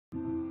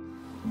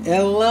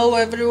Hello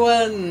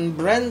everyone,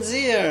 Brann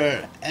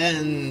here,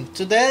 and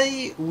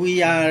today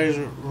we are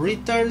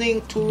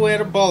returning to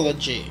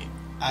herbology.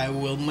 I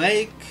will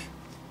make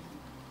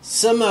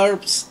some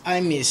herbs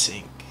I'm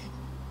missing.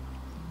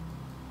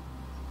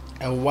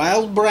 A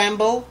wild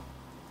bramble,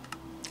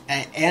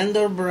 an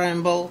ender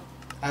bramble.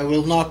 I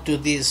will not do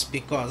this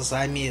because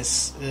I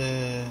miss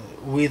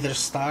wither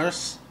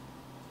stars,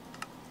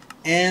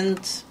 and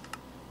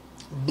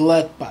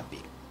blood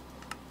puppy.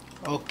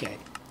 Okay.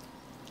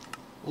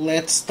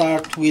 Let's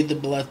start with the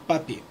blood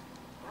puppy.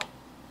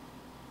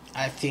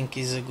 I think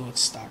is a good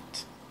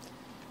start.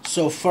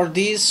 So for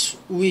this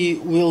we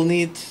will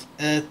need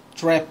a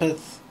trapped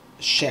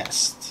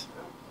chest,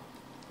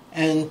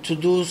 and to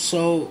do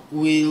so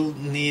we'll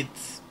need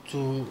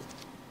to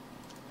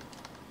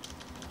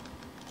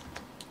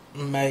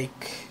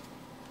make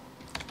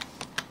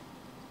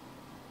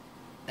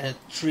a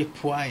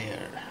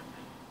tripwire.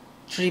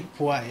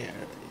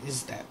 Tripwire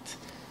is that?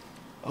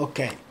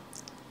 Okay.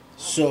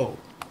 So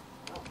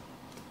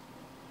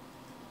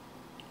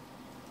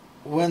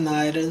 1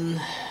 iron,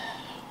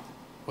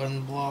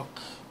 1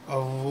 block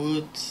of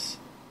wood,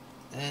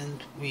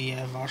 and we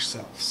have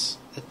ourselves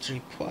a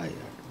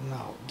tripwire.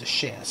 Now the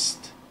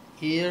chest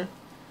here,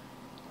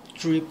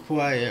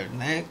 tripwire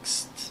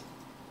next,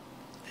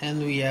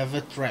 and we have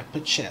a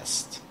trapped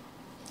chest.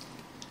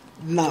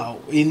 Now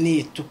we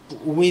need to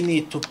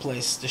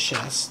place the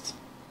chest.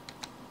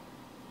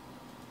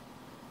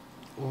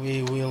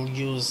 We will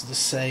use the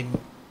same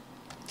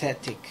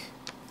tactic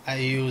I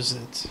use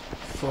it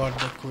for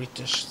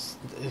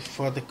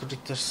the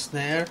critter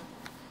snare.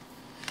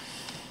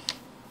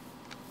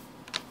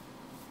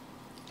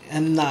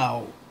 And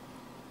now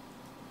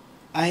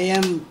I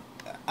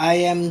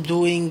am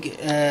doing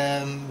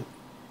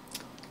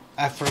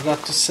I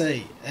forgot to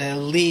say, a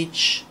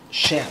leech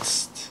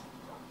chest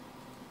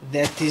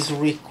that is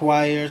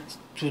required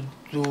to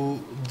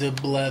do the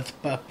blood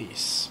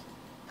puppies.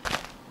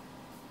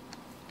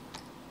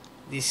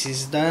 This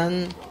is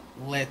done.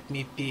 Let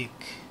me pick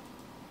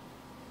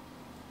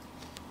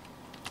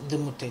the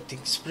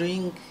mutating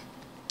spring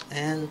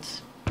and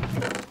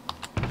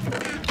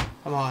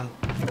come on.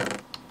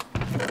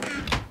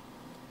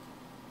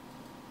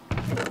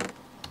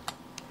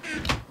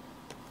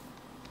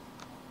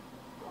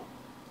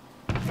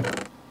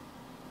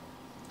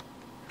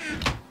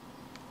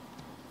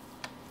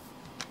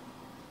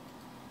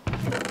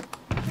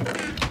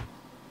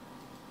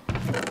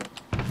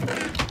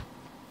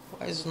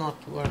 Why is not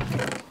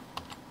working?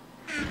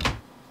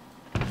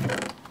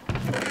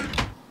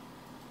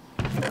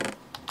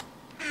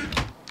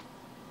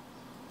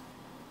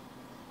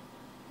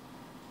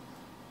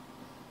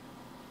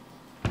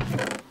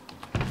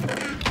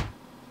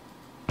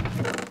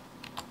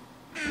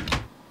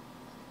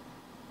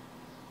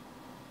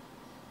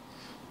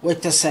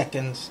 Wait a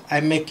second,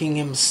 I'm making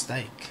a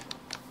mistake.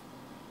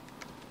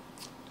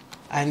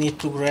 I need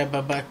to grab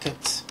a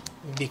bucket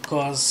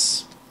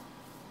because...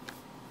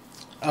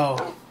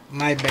 oh,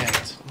 my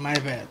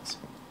bad.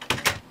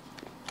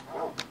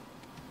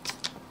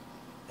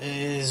 It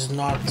is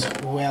not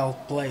well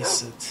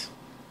placed.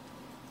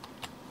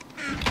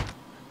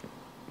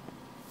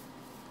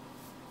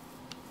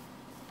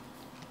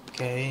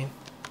 Okay,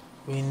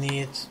 we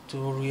need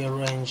to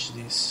rearrange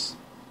this.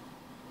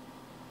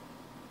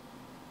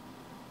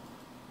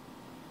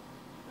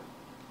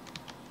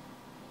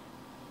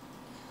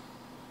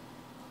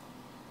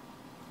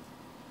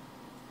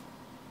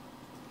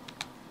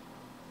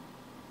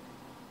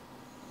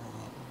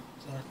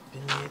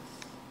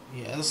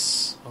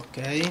 Yes,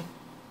 okay.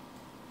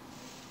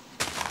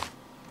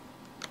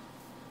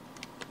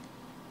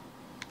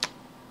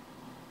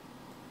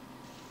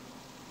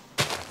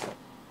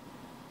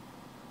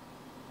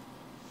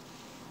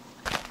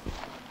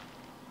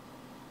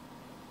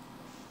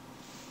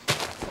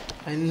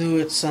 I knew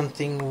it,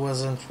 something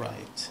wasn't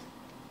right.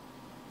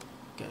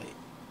 Okay.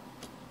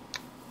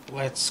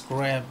 Let's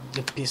grab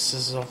the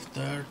pieces of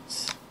dirt.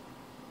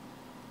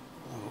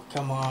 Oh,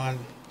 come on.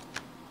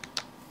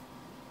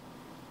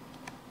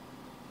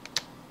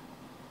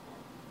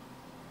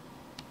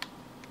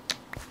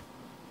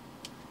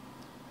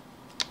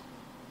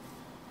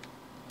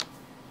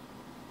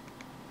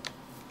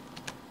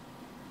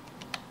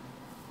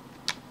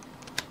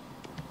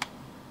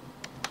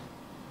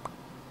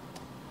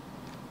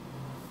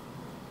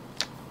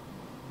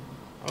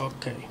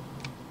 Okay,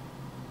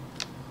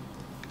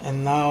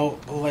 and now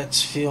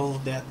let's fill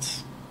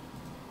that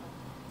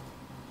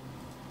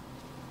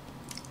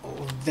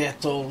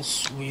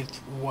holes with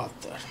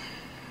water.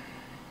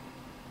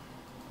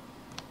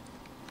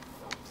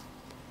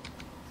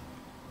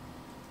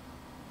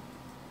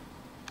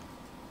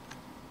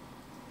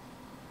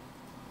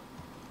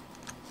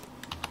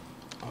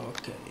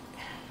 Okay,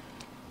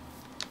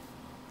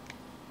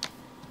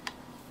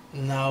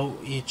 now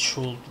it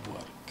should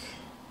work.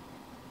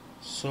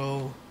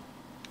 So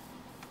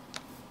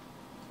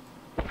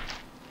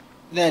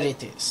there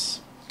it is.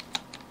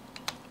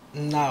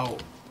 Now,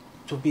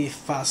 to be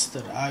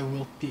faster, I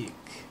will pick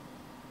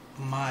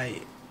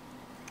my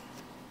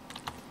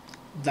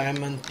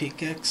diamond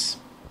pickaxe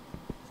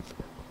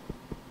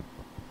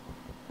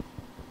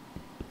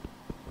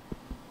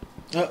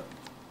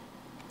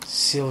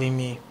Silly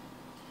me.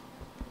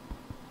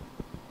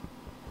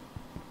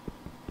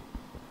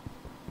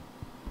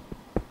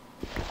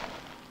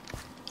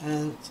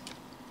 And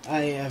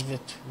I have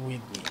it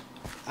with me.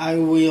 I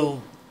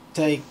will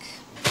take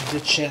the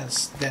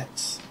chance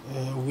that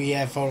we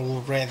have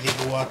already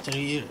the water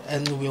here,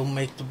 and we'll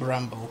make the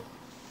bramble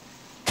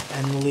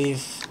and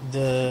leave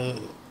the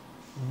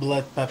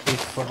blood puppet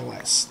for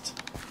last.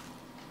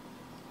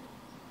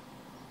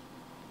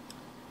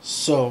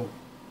 So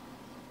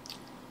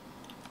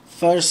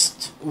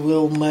first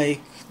we'll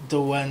make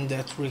the one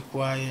that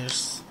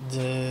requires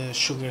the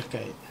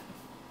sugarcane,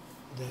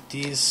 that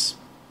is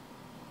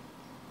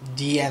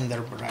the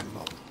ender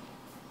bramble.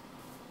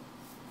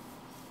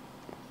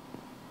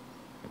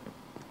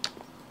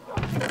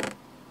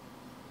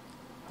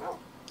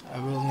 I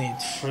will need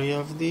 3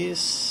 of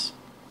these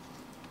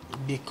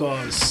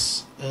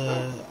because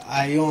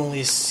I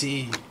only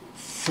see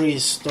 3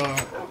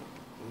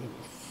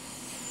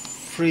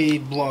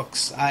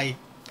 blocks high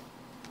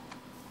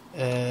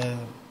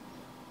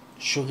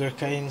sugar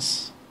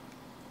canes,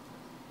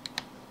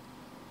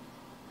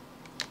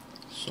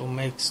 so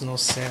makes no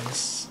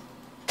sense.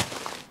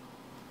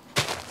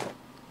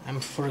 I'm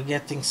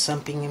forgetting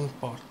something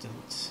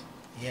important.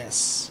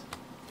 Yes,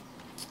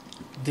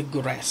 the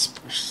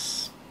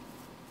graspers,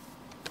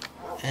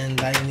 and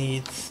I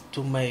need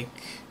to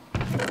make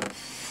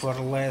for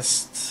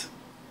last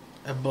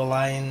a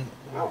line.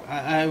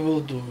 I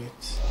will do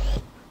it.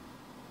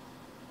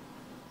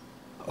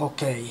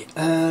 Okay,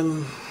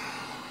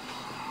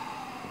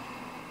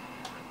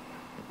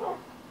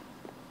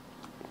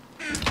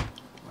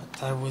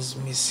 what I was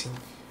missing,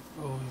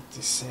 oh, it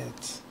is said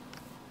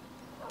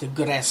the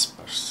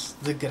graspers.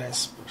 Okay.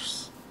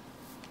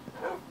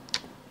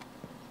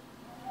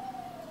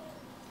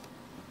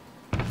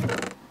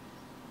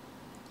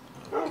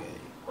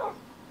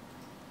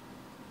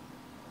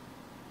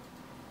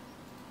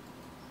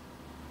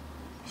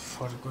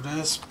 For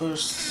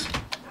graspers,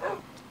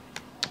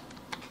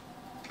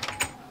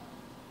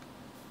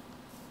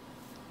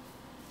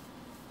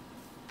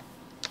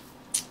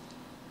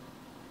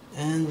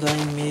 and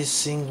I'm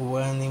missing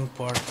one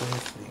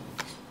important thing.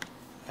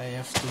 I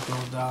have to go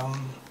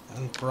down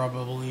and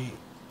probably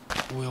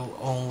will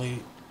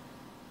only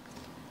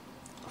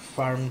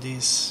farm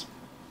this.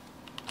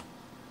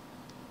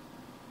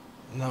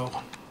 No,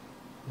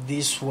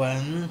 this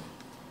one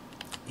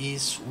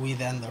is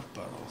with ender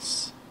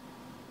pearls.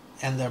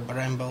 Ender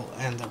bramble,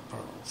 ender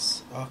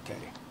pearls.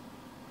 Okay.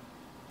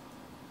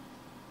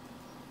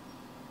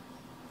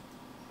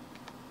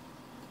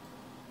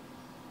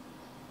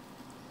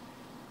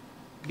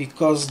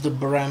 Because the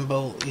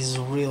bramble is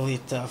really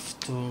tough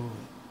to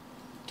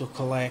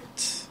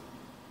collect,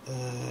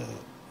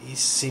 is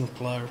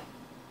simpler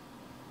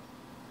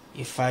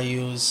if I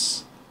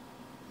use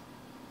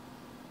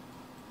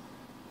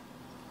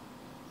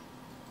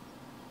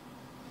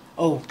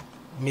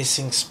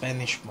missing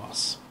Spanish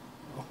moss.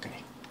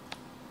 Okay,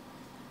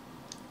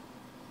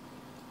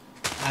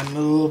 I'm a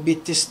little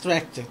bit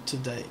distracted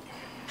today,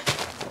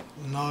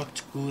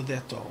 not good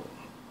at all.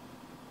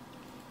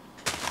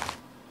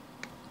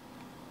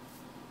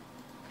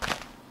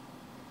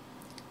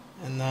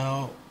 And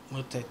now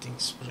mutating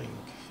spring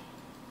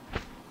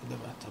at the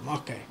bottom.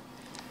 Okay,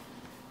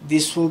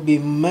 this will be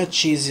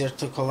much easier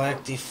to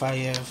collect if I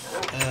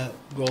have a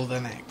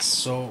golden axe,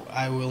 so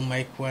I will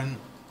make one,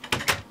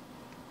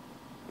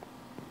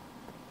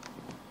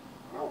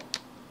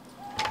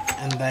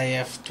 and I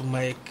have to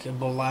make a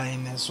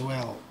bowline as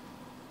well.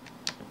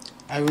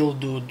 I will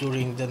do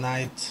during the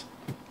night.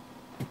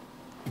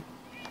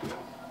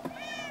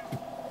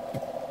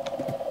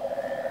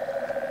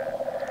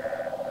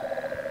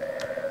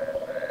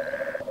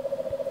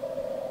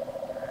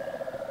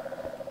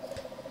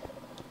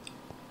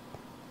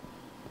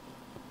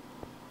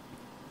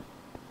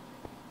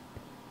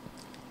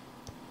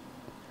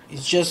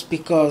 It's just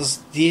because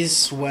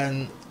this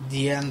one,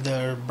 the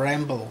ender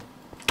bramble,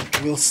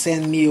 will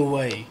send me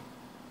away.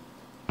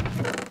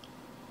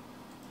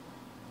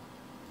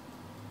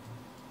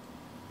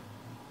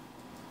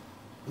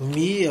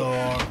 Me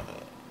or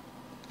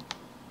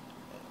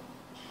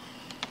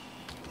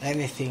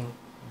anything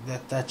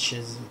that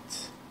touches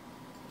it.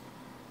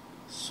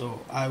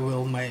 So I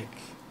will make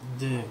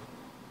the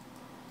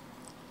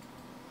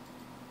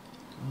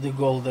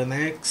golden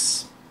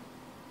axe.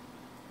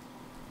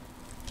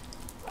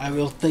 I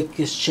will take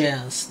a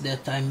chance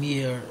that I'm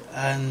here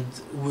and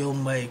will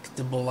make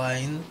the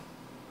bowline.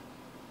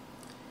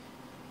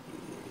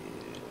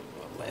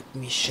 Let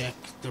me check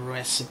the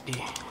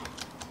recipe.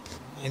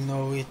 I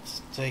know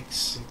it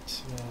takes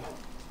it.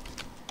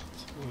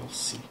 We'll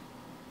see.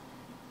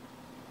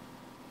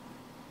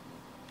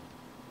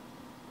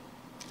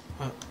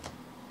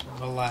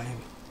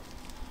 Bowline.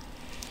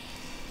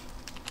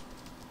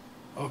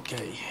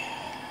 Okay.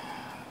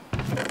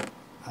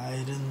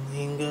 Iron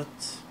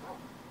ingot.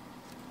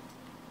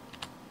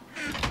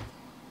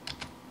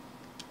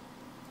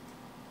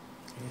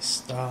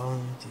 This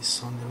down,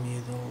 this on the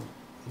middle,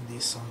 and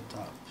this on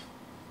top.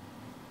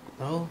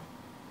 No?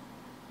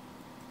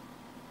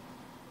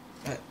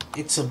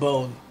 It's a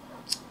bone.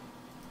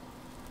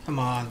 Come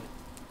on.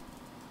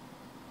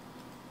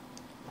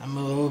 I'm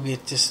a little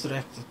bit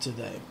distracted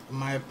today.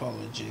 My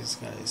apologies,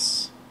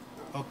 guys.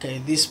 Okay,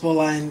 this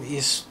line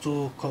is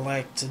to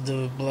collect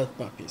the blood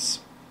puppies.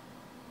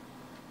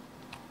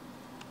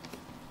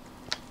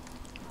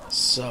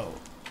 So,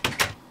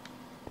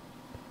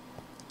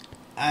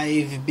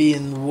 I've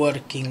been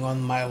working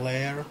on my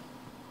lair.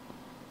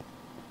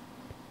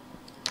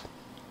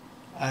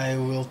 I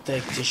will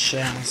take the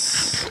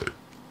chance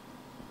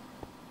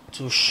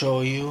to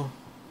show you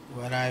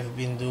what I've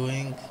been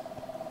doing.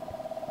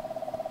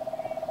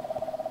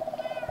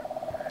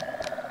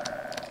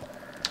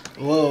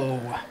 Whoa!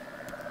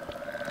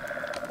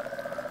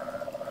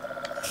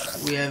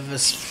 We have a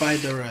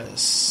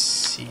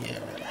spiderus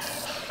here,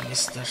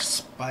 Mr.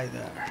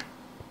 Spider.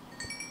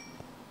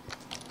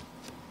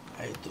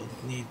 I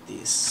don't need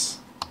this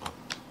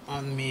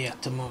on me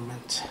at the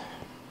moment.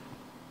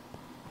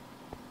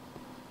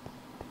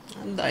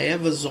 And I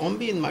have a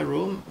zombie in my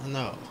room?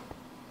 No.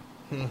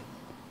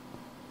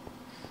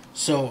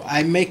 So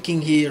I'm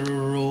making here a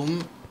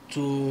room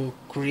to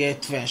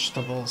create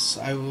vegetables.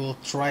 I will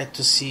try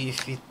to see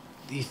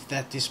if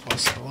that is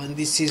possible. And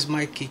this is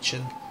my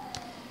kitchen.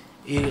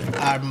 Here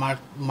are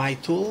my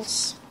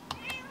tools,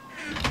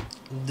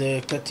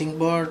 the cutting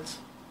board,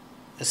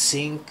 a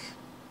sink,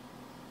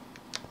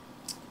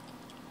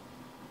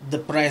 the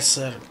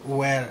presser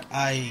where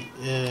I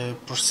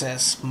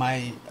process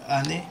my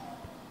honey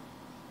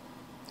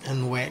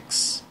and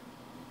wax.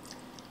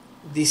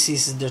 This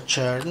is the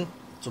churn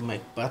to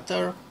make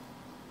butter,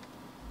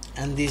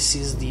 and this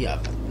is the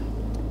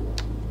oven.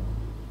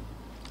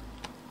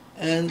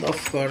 And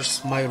of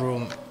course my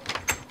room.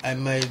 I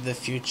made a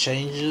few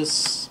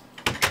changes.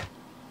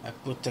 I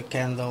put a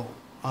candle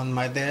on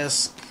my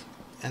desk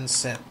and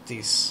set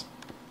these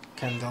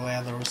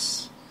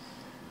candelabras.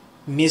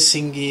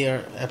 Missing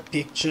here a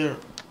picture,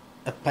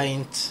 a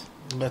paint,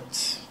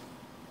 but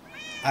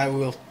I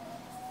will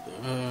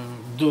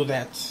do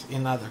that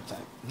another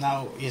time.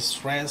 Now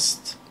is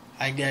rest.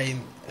 I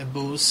gain a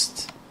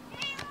boost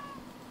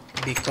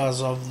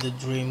because of the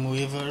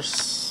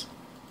Dreamweavers,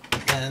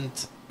 and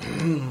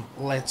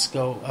let's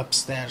go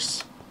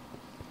upstairs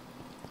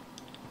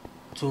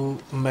to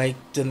make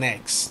the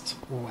next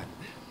one.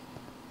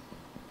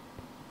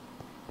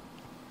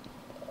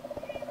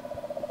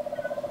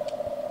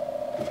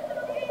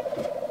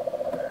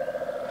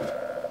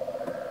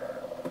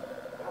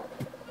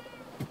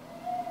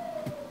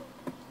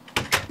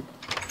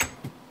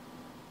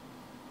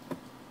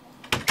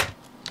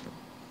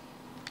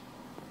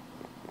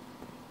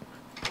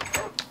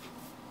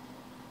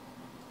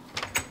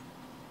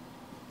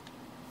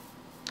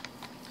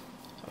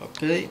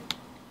 Okay.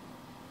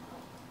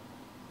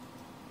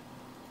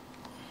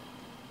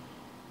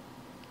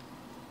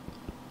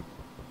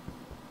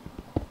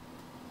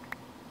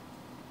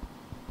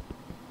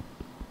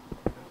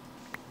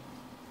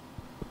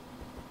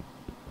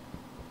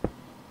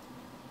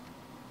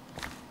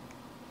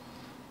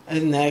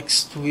 And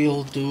next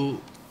we'll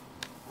do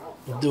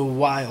the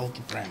wild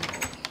bramble.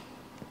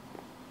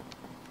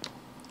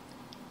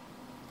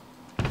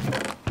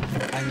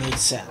 I need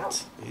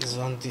sand. It's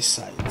on this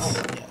side,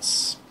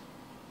 yes.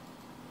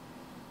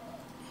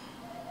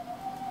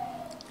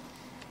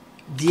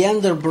 The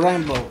ender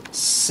bramble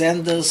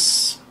send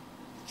us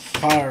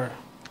far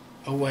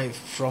away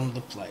from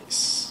the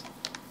place.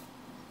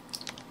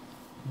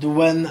 The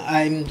one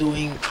I'm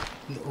doing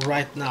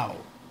right now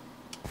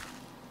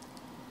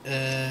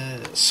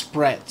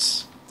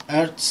spreads,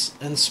 earths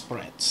and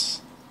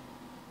spreads.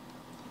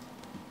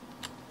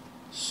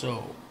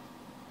 So,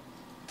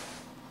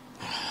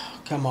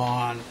 come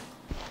on.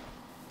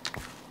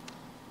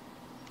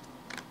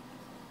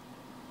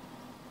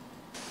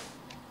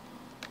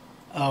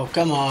 Oh,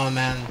 come on,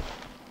 man.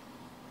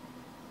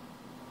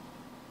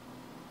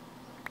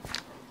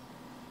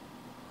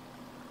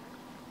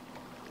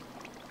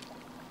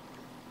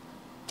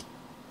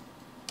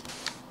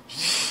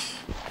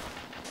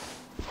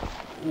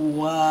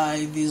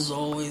 Why this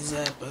always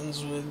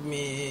happens with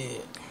me?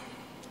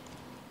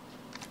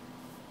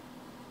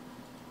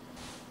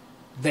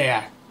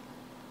 There.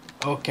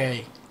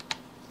 Okay.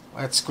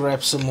 Let's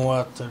grab some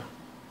water.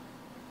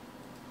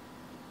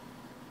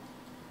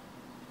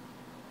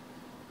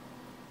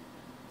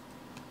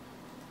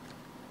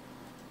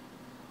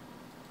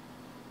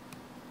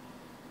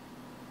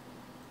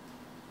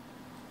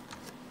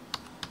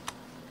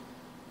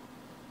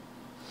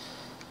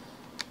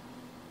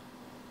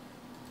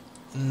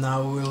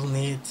 Now we'll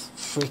need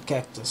 3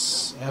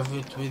 cactus. Have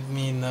it with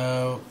me?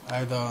 No,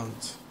 I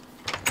don't.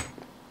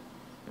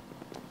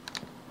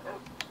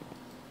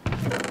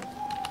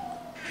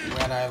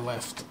 Where I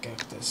left the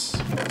cactus?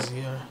 Is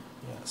here?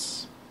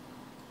 Yes.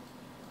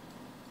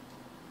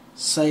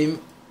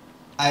 Same.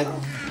 I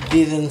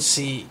didn't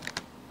see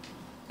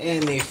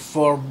any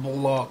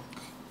 4-block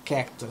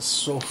cactus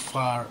so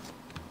far,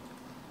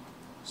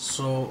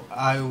 so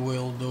I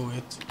will do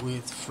it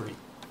with 3.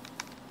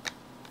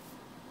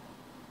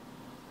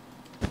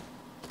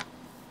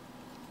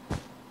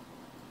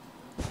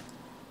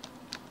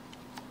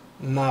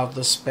 Now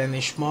the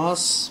Spanish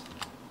moss.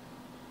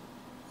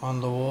 on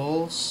the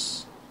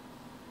walls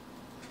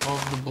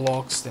of the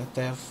blocks that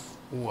have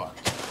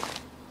water.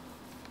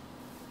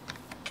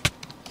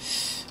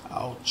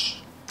 Ouch.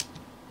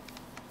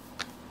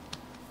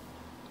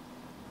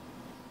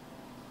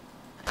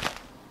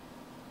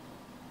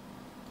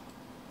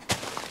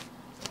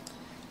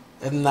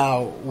 And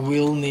now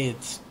we'll need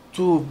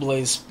 2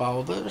 blaze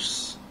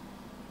powders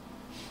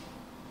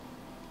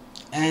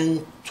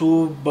and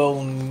 2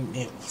 bone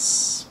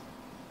meals.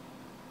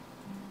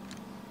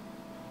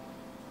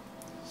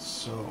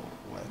 So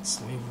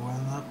let's leave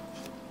one up.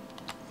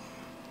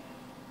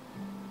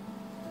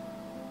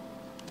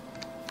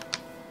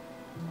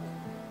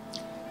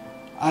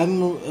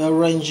 I'm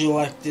arranging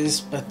like this,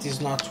 but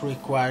it's not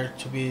required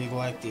to be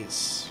like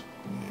this.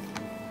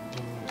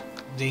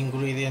 The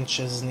ingredients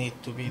just need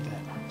to be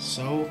there.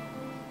 So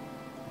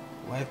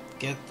let's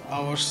get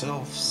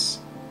ourselves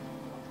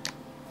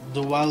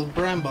the wild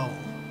bramble.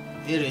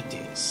 Here it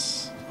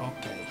is.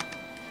 Okay.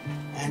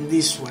 And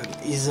this one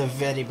is a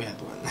very bad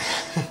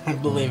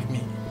one. Believe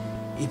me,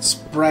 it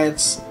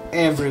spreads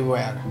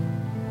everywhere.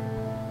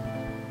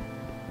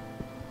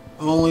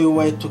 Only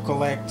way to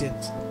collect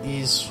it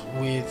is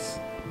with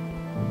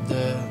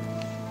the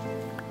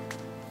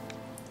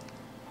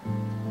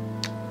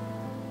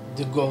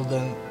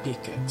golden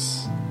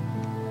pickaxe.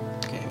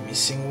 Okay,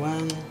 missing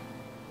one.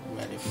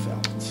 Where it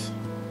felt.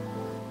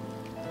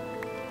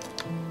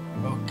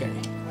 Okay,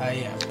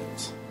 I have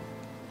it.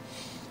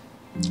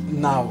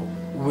 Now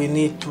we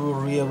need to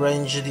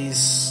rearrange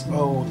this.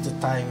 Oh, the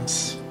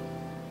times.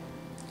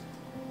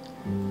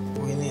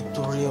 We need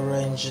to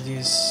rearrange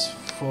this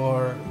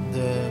for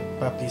the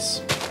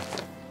puppies.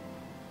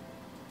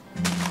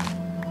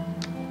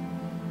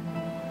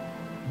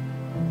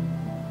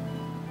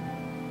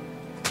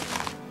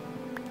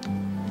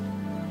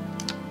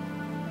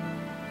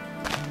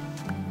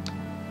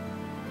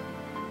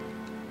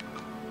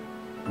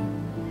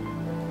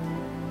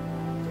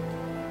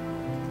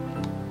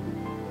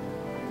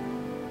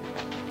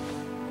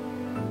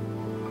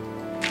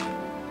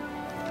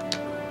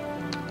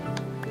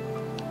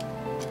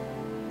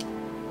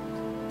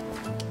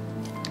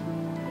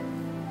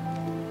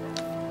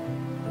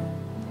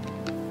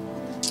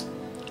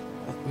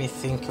 Let me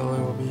think a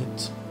little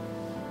bit.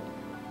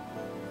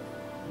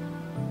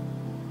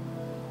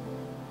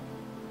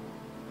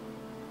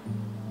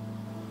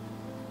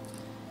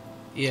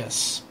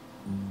 Yes,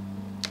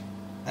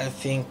 I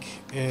think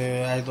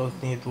I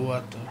don't need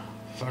water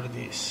for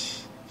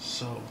this,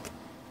 so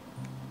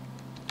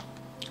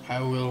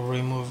I will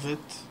remove it.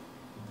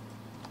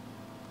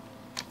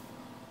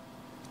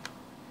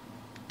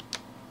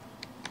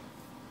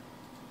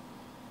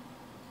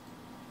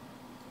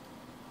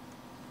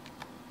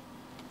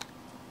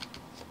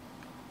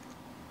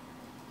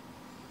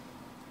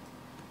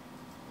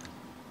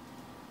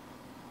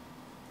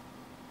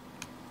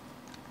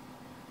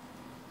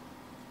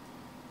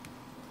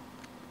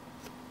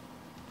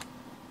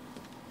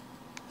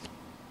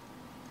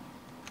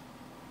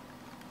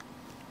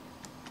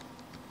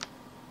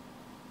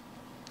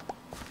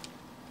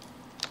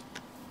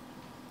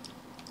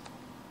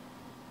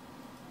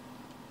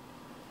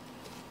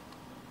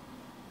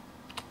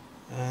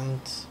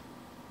 And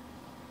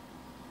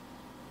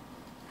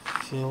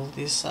fill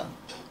this up.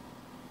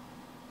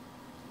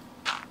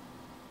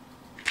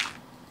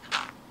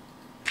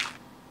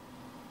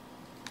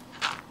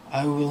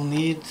 I will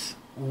need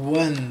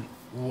 1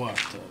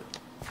 water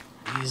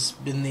is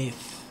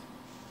beneath.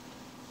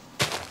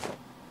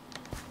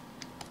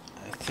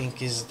 I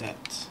think is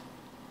that,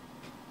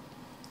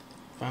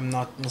 if I'm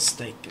not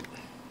mistaken.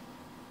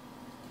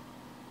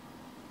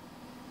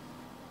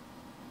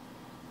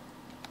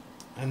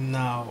 And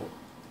now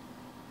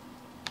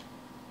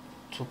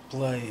to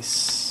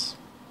place,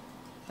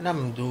 and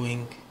I'm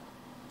doing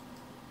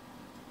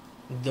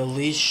the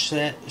leash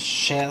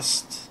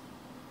chest.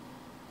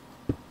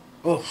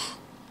 Oh,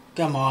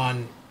 come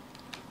on.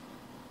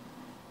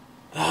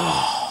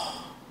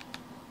 Oh.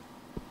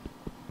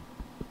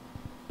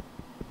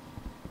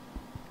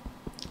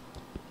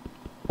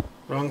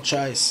 Wrong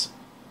choice.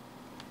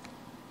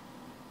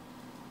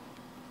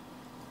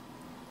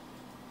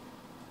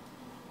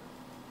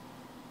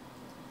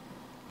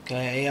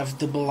 Okay, I have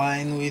the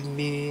blind with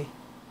me,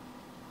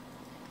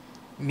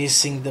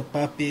 missing the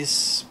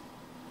puppies,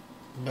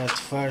 but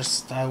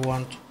first I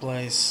want to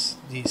place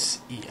this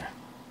here,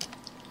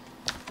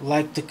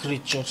 like the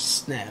creature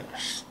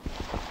snares.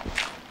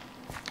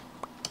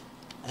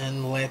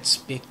 And let's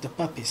pick the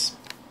puppies.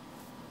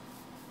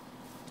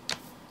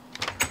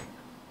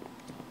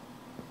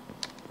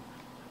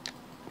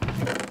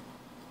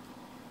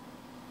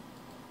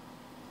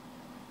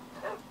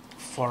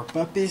 Four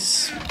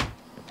puppies.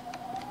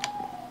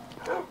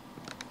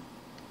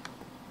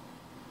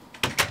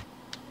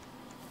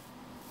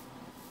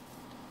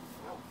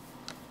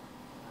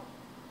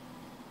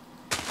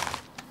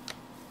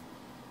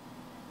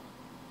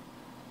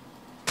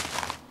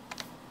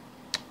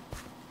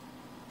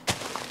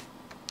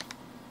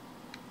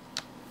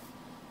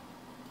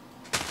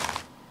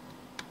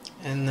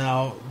 And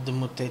now the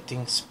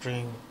mutating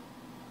spring.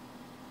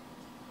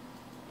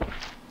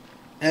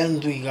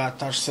 and we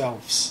got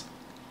ourselves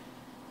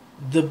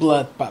the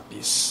blood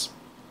puppies.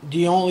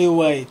 The only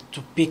way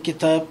to pick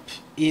it up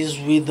is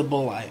with the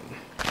bowline.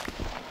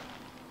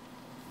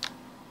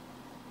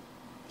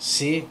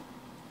 See?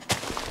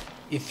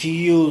 If you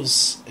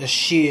use a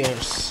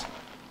shears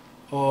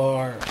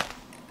or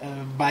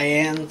by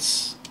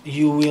hands,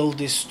 you will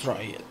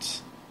destroy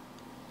it.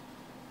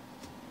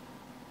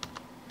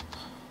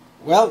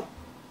 Well,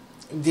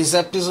 this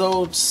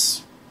episode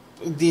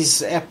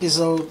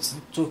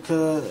took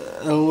a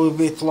little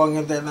bit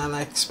longer than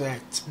I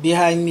expected.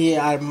 Behind me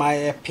are my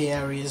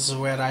apiaries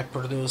where I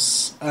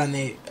produce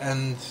honey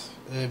and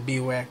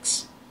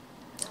beeswax.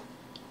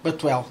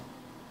 But well,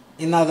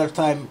 another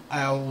time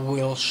I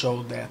will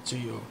show that to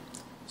you.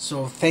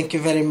 So thank you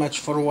very much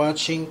for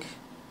watching,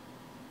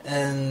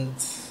 and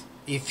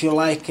if you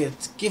like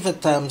it, give a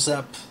thumbs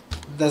up,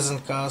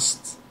 doesn't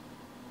cost,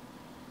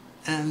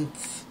 and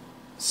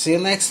see you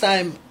next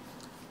time.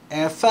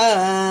 Have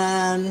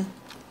fun!